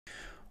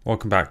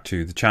Welcome back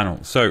to the channel.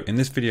 So in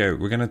this video,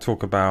 we're going to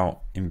talk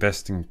about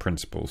investing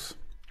principles.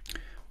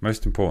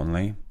 Most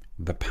importantly,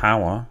 the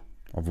power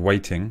of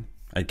waiting,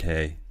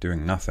 aka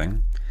doing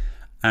nothing,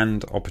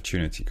 and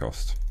opportunity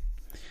cost.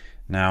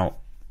 Now,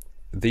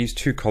 these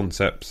two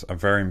concepts are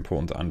very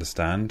important to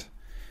understand,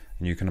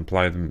 and you can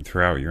apply them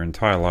throughout your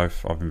entire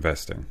life of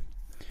investing.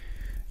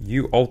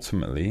 You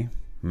ultimately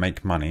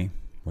make money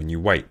when you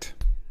wait.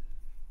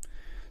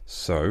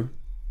 So,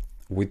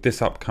 with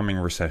this upcoming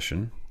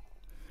recession,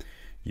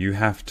 you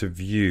have to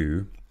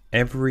view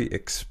every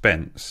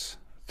expense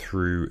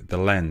through the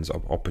lens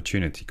of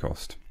opportunity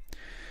cost.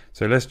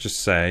 So let's just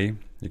say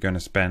you're going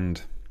to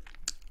spend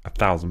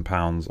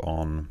 £1,000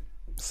 on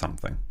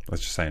something.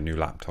 Let's just say a new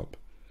laptop.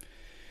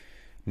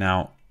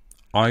 Now,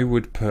 I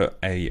would put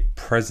a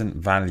present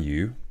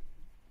value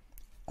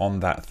on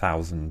that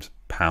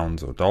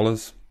 £1,000 or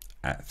dollars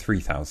at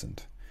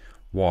 3,000.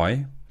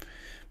 Why?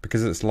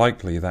 Because it's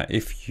likely that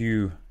if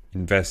you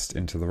invest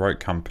into the right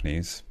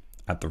companies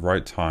at the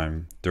right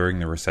time during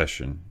the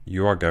recession,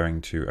 you are going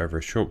to, over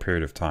a short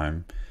period of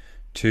time,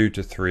 2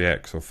 to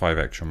 3x or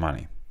 5x your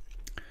money.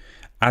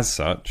 As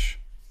such,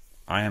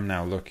 I am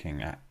now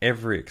looking at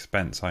every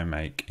expense I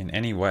make in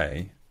any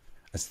way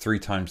as 3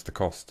 times the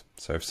cost.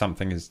 So if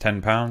something is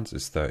 £10,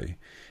 it's 30.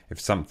 If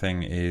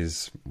something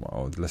is,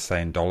 well, let's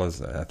say in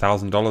dollars,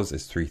 $1,000,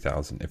 it's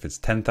 3,000. If it's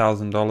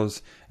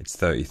 $10,000, it's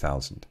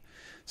 30,000.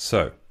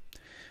 So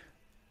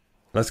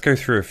let's go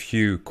through a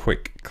few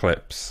quick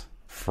clips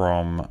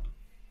from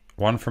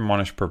one from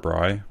Mohnish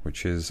Pabrai,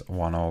 which is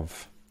one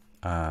of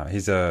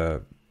he's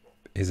an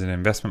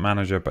investment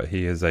manager, but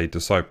he is a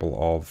disciple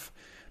of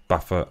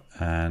Buffett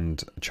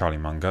and Charlie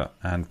Munger,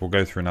 and we'll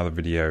go through another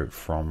video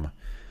from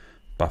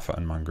Buffett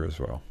and Munger as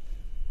well.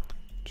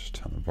 Just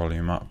turn the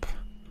volume up.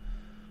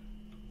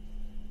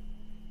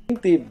 I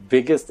think the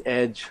biggest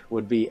edge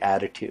would be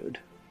attitude.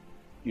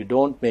 You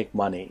don't make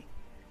money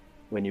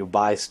when you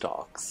buy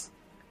stocks,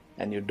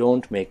 and you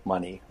don't make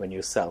money when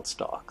you sell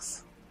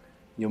stocks.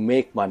 You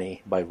make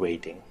money by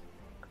waiting.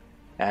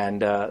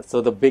 And so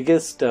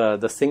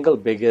the single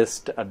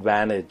biggest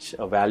advantage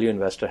a value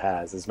investor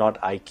has is not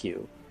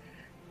IQ.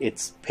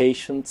 It's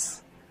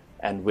patience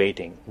and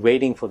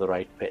waiting for the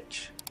right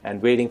pitch,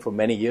 and waiting for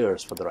many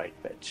years for the right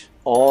pitch.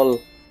 All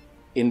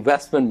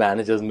investment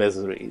managers'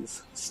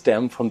 miseries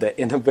stem from their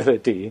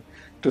inability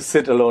to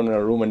sit alone in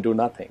a room and do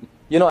nothing.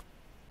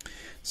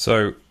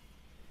 So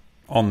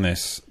on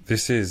this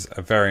is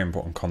a very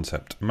important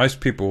concept. Most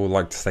people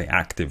like to stay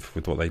active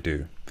with what they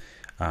do,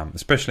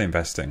 especially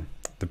investing.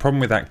 The problem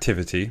with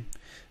activity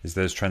is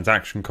there's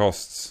transaction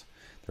costs,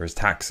 there is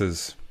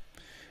taxes,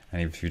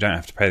 and if you don't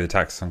have to pay the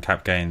taxes on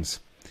cap gains,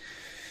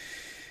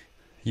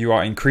 you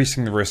are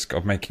increasing the risk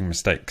of making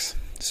mistakes.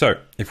 So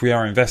if we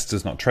are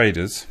investors, not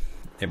traders,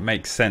 it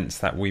makes sense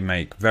that we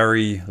make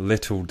very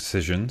little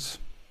decisions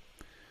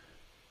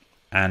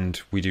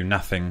and we do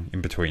nothing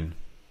in between.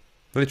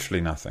 Literally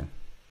nothing.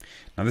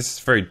 Now, this is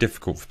very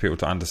difficult for people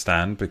to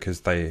understand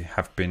because they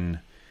have been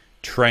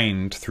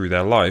trained through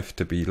their life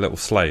to be little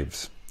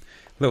slaves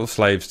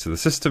to the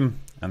system,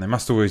 and they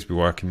must always be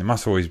working, they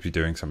must always be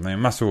doing something, they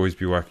must always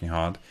be working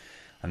hard,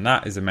 and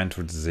that is a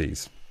mental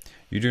disease.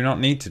 You do not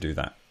need to do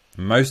that.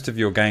 Most of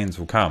your gains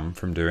will come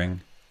from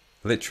doing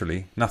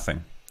literally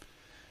nothing,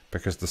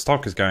 because the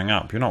stock is going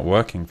up. You're not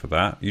working for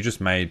that. You just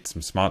made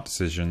some smart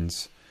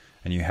decisions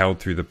and you held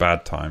through the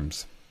bad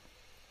times.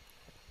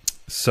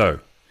 So,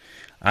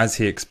 as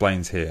he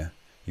explains here,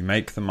 you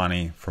make the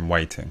money from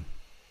waiting.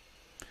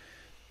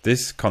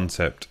 This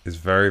concept is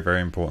very,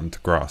 very important to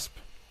grasp.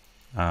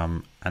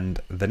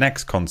 And the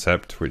next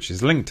concept, which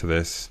is linked to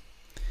this,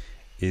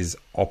 is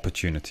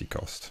opportunity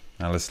cost.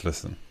 Now let's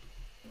listen.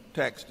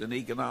 Text in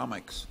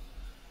economics,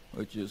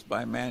 which is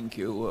by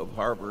Mankiw of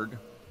Harvard.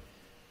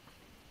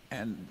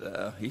 And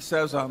he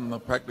says on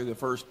practically the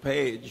first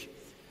page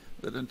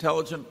that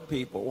intelligent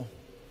people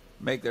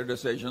make their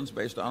decisions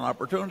based on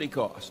opportunity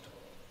cost.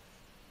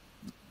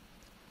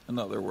 In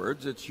other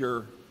words, it's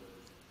your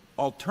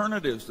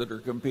alternatives that are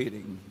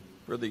competing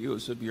for the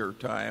use of your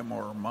time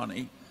or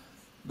money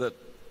that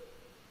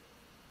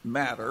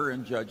matter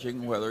in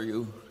judging whether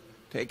you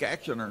take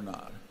action or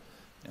not.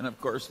 And of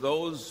course,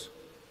 those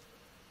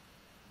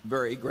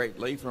vary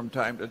greatly from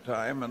time to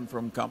time and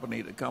from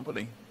company to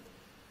company.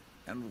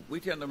 And we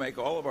tend to make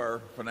all of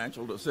our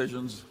financial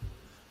decisions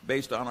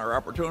based on our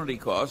opportunity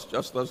cost,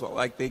 just as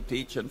like they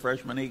teach in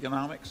freshman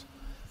economics.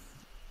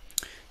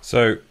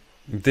 So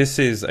this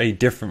is a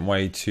different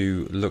way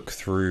to look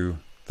through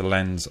the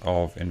lens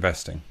of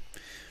investing.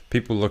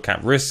 People look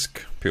at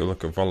risk, people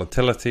look at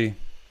volatility.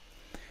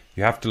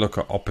 You have to look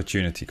at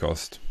opportunity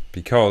cost,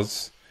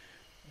 because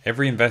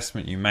every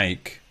investment you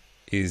make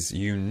is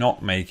you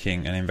not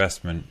making an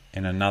investment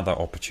in another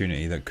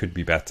opportunity that could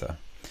be better.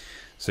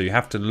 So you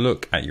have to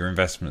look at your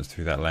investments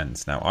through that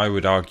lens. Now, I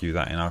would argue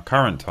that in our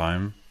current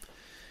time,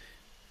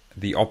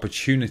 the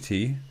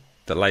opportunity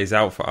that lays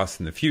out for us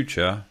in the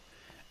future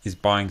is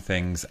buying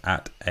things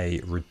at a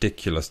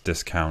ridiculous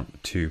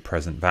discount to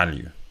present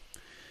value.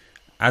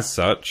 As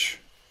such,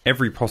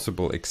 every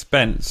possible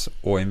expense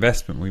or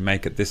investment we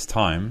make at this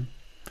time,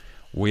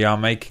 we are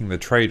making the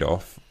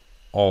trade-off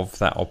of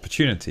that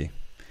opportunity.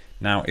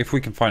 Now, if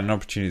we can find an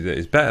opportunity that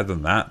is better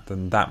than that,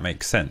 then that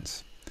makes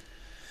sense.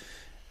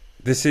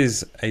 This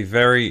is a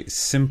very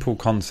simple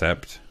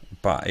concept,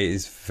 but it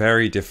is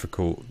very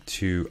difficult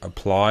to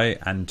apply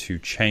and to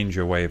change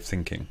your way of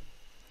thinking.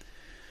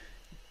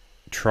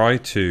 Try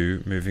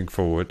to, moving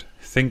forward,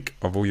 think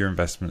of all your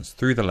investments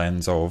through the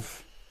lens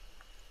of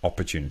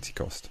opportunity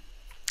cost.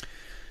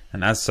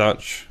 And as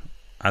such,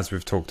 as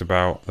we've talked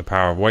about the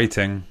power of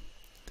waiting,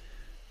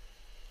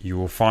 you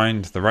will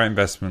find the right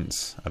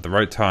investments at the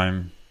right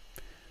time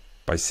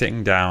by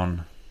sitting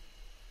down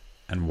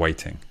and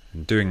waiting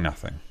and doing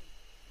nothing.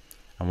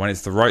 And when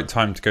it's the right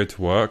time to go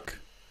to work,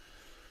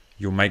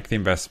 you'll make the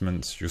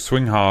investments, you'll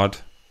swing hard,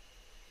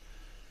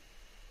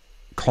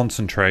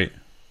 concentrate,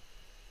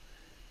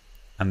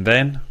 and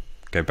then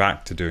go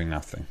back to doing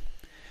nothing.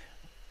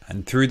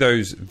 And through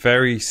those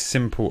very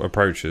simple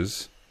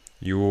approaches,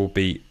 you will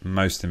beat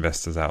most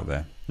investors out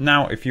there.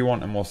 Now, if you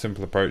want a more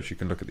simple approach, you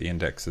can look at the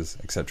indexes,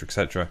 etc.,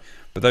 etc.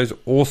 But those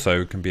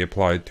also can be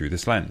applied through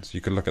this lens.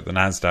 You could look at the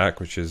NASDAQ,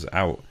 which has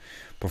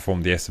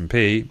outperformed the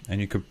S&P,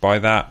 and you could buy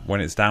that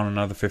when it's down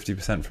another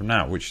 50% from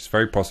now, which is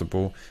very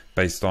possible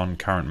based on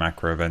current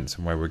macro events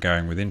and where we're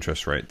going with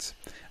interest rates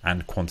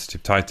and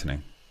quantitative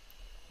tightening.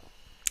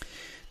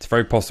 It's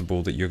very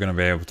possible that you're going to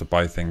be able to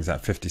buy things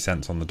at 50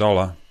 cents on the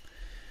dollar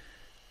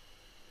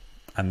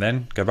and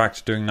then go back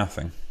to doing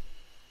nothing.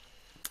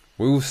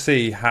 We will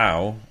see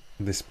how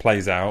this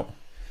plays out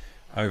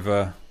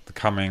over the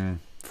coming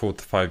 4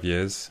 to 5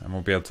 years, and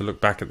we'll be able to look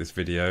back at this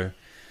video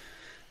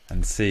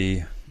and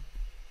see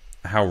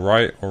how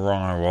right or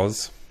wrong I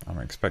was. I'm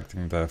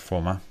expecting the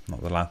former,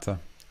 not the latter.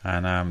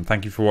 And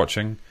thank you for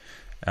watching.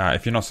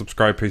 If you're not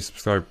subscribed, please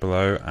subscribe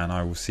below, and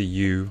I will see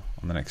you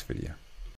on the next video.